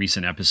said on a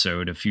recent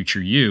episode of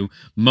Future You,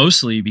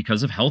 mostly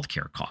because of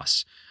healthcare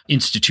costs.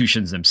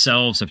 Institutions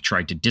themselves have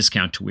tried to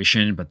discount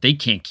tuition, but they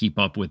can't keep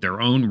up with their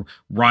own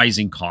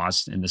rising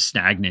costs and the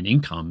stagnant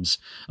incomes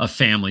of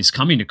families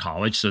coming to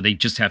college, so they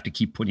just have to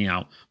keep putting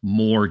out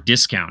more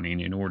discounting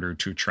in order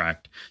to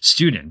attract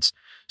students.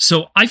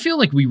 So I feel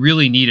like we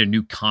really need a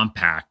new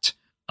compact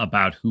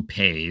about who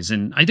pays,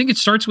 and I think it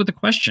starts with the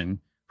question,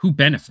 who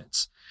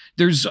benefits?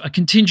 There's a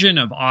contingent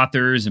of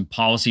authors and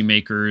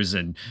policymakers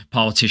and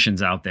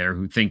politicians out there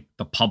who think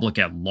the public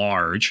at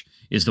large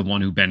is the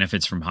one who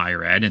benefits from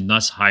higher ed, and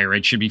thus higher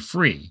ed should be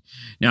free.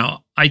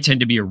 Now, I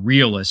tend to be a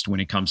realist when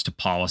it comes to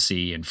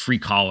policy, and free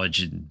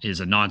college is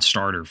a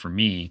non-starter for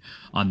me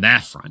on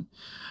that front.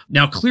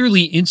 Now,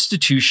 clearly,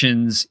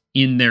 institutions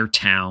in their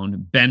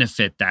town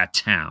benefit that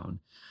town.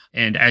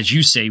 And as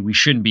you say, we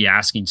shouldn't be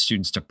asking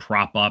students to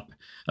prop up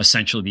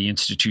essentially the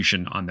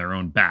institution on their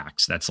own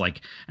backs. That's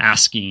like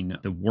asking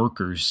the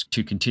workers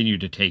to continue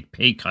to take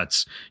pay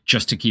cuts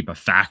just to keep a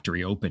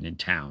factory open in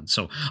town.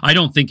 So I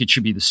don't think it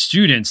should be the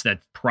students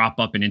that prop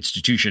up an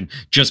institution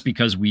just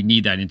because we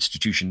need that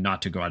institution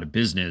not to go out of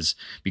business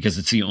because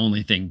it's the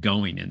only thing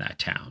going in that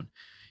town.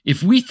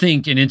 If we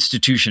think an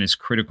institution is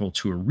critical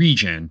to a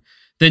region,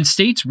 then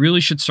states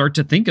really should start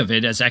to think of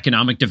it as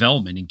economic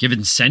development and give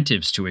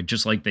incentives to it,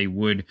 just like they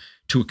would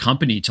to a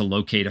company to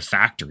locate a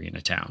factory in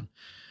a town.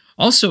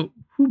 Also,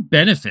 who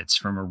benefits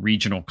from a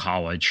regional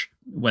college,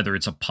 whether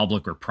it's a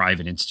public or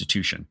private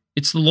institution?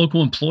 It's the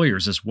local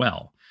employers as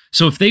well.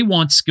 So if they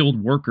want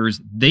skilled workers,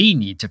 they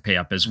need to pay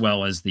up as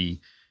well as the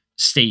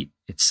state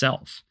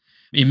itself.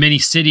 In many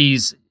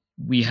cities,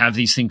 we have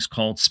these things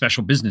called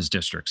special business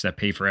districts that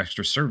pay for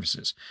extra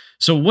services.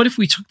 So what if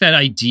we took that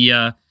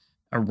idea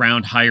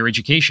around higher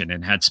education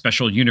and had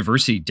special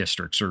university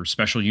districts or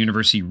special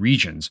university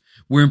regions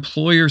where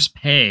employers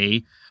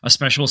pay a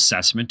special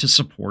assessment to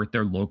support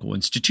their local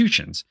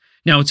institutions?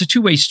 Now, it's a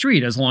two-way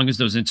street as long as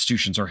those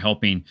institutions are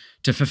helping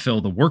to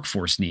fulfill the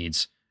workforce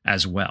needs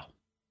as well.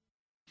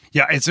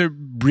 Yeah, it's a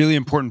really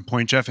important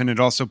point, Jeff. And it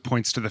also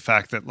points to the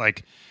fact that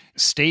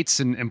states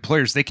and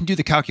employers, they can do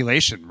the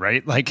calculation,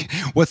 right?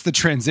 What's the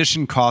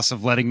transition cost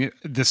of letting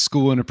this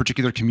school in a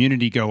particular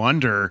community go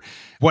under?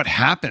 What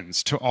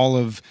happens to all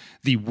of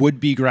the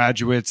would-be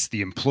graduates,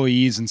 the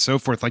employees, and so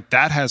forth?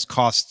 That has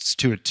costs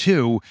to it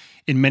too.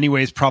 In many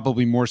ways,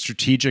 probably more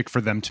strategic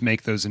for them to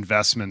make those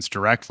investments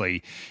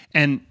directly.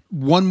 And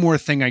one more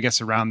thing, I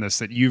guess, around this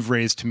that you've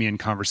raised to me in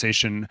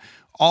conversation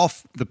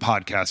off the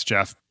podcast,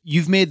 Jeff,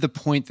 you've made the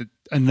point that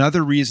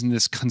another reason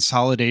this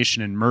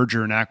consolidation and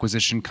merger and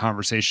acquisition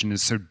conversation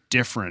is so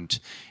different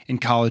in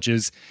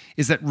colleges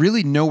is that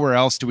really nowhere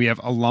else do we have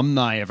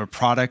alumni of a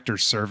product or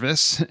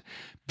service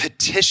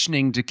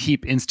petitioning to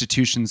keep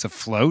institutions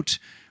afloat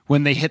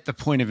when they hit the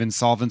point of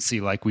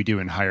insolvency like we do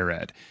in higher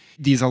ed.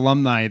 These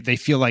alumni, they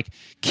feel like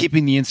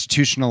keeping the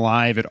institution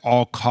alive at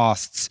all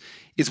costs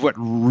is what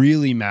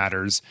really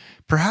matters,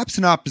 perhaps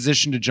in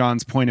opposition to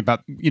John's point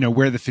about,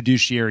 where the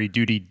fiduciary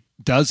duty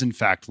does in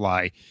fact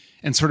lie.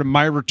 And sort of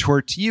my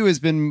retort to you has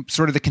been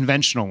sort of the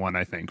conventional one,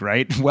 I think,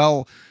 right?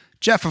 Well,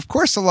 Jeff, of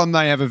course,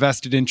 alumni have a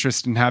vested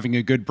interest in having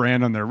a good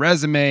brand on their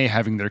resume,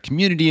 having their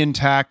community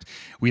intact.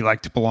 We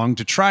like to belong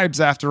to tribes,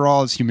 after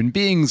all, as human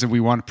beings, and we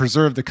want to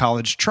preserve the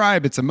college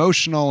tribe. It's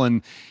emotional.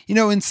 And,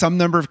 in some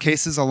number of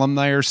cases,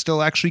 alumni are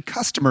still actually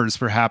customers,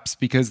 perhaps,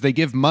 because they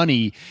give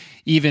money,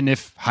 even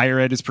if higher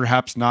ed is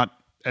perhaps not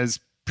as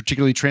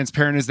particularly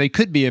transparent as they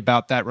could be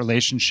about that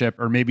relationship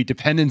or maybe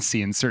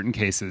dependency in certain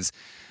cases.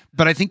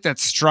 But I think that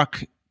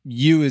struck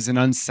you as an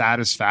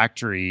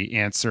unsatisfactory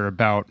answer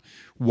about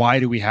why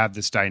do we have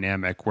this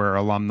dynamic where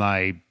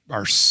alumni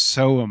are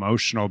so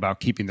emotional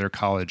about keeping their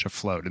college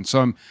afloat. And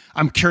so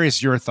I'm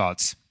curious your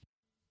thoughts.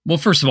 Well,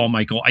 first of all,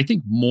 Michael, I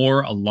think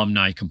more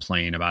alumni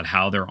complain about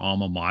how their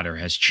alma mater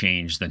has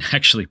changed than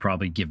actually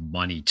probably give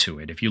money to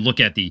it. If you look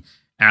at the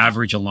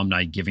average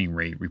alumni giving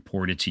rate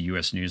reported to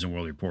U.S. News and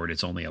World Report,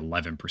 it's only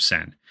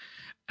 11%.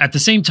 At the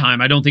same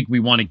time, I don't think we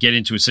want to get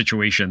into a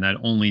situation that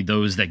only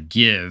those that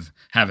give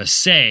have a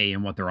say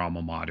in what their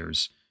alma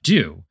maters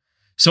do.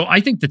 So I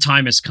think the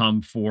time has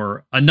come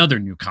for another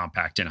new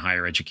compact in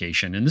higher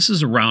education, and this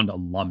is around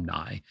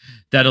alumni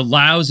that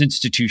allows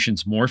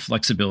institutions more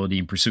flexibility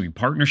in pursuing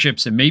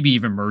partnerships and maybe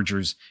even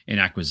mergers and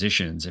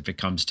acquisitions if it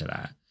comes to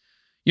that.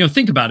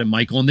 Think about it,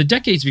 Michael. In the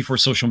decades before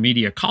social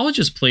media,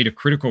 colleges played a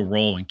critical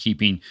role in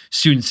keeping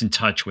students in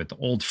touch with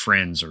old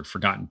friends or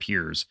forgotten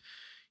peers.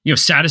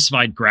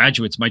 Satisfied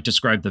graduates might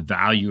describe the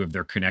value of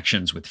their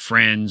connections with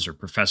friends or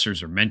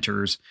professors or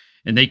mentors,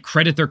 and they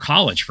credit their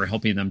college for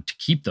helping them to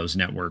keep those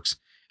networks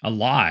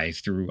alive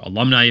through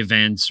alumni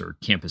events or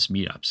campus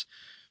meetups.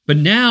 But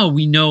now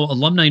we know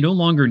alumni no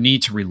longer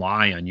need to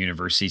rely on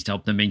universities to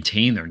help them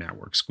maintain their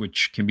networks,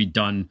 which can be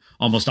done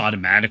almost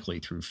automatically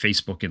through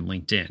Facebook and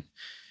LinkedIn.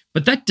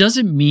 But that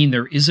doesn't mean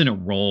there isn't a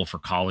role for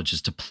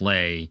colleges to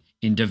play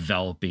in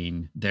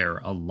developing their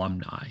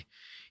alumni.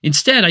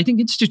 Instead, I think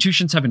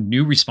institutions have a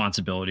new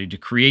responsibility to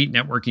create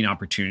networking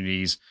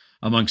opportunities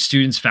among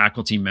students,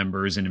 faculty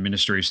members, and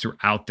administrators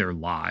throughout their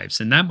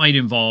lives. And that might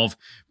involve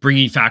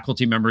bringing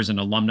faculty members and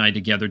alumni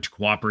together to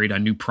cooperate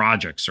on new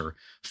projects or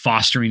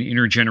fostering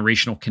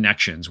intergenerational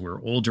connections where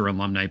older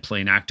alumni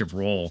play an active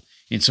role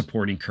in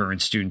supporting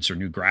current students or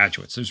new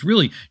graduates. There's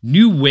really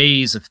new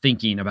ways of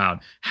thinking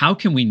about how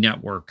can we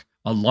network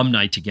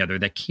alumni together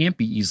that can't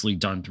be easily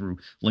done through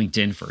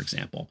LinkedIn, for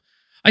example.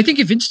 I think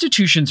if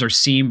institutions are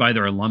seen by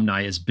their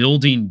alumni as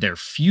building their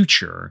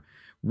future,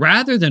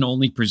 rather than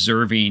only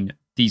preserving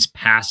these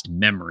past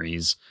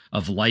memories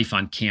of life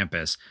on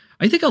campus,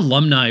 I think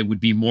alumni would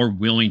be more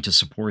willing to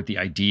support the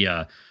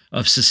idea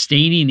of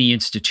sustaining the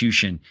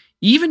institution,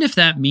 even if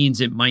that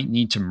means it might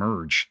need to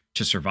merge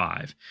to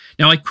survive.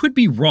 Now, I could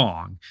be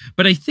wrong,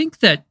 but I think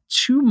that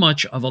too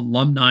much of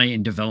alumni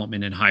and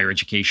development in higher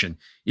education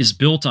is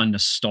built on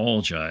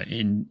nostalgia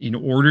in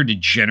order to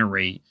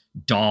generate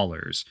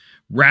dollars,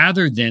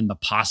 rather than the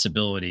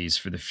possibilities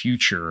for the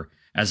future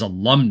as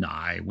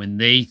alumni when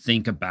they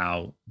think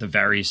about the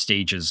various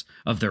stages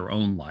of their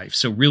own life.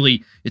 So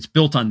really, it's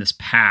built on this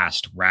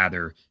past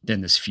rather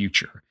than this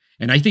future.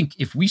 And I think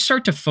if we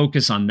start to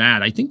focus on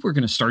that, I think we're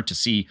going to start to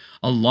see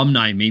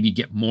alumni maybe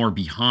get more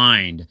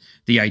behind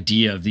the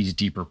idea of these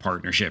deeper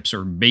partnerships,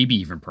 or maybe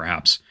even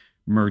perhaps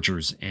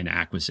mergers and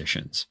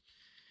acquisitions.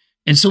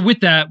 And so with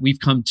that, we've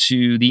come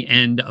to the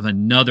end of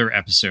another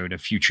episode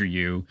of Future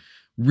You.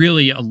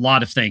 Really, a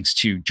lot of thanks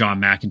to John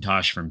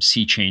McIntosh from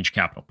Sea Change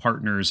Capital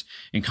Partners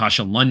and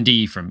Kasia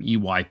Lundy from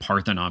EY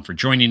Parthenon for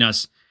joining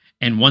us.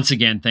 And once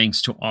again,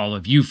 thanks to all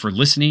of you for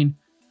listening.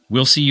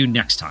 We'll see you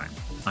next time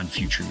on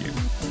Future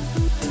You.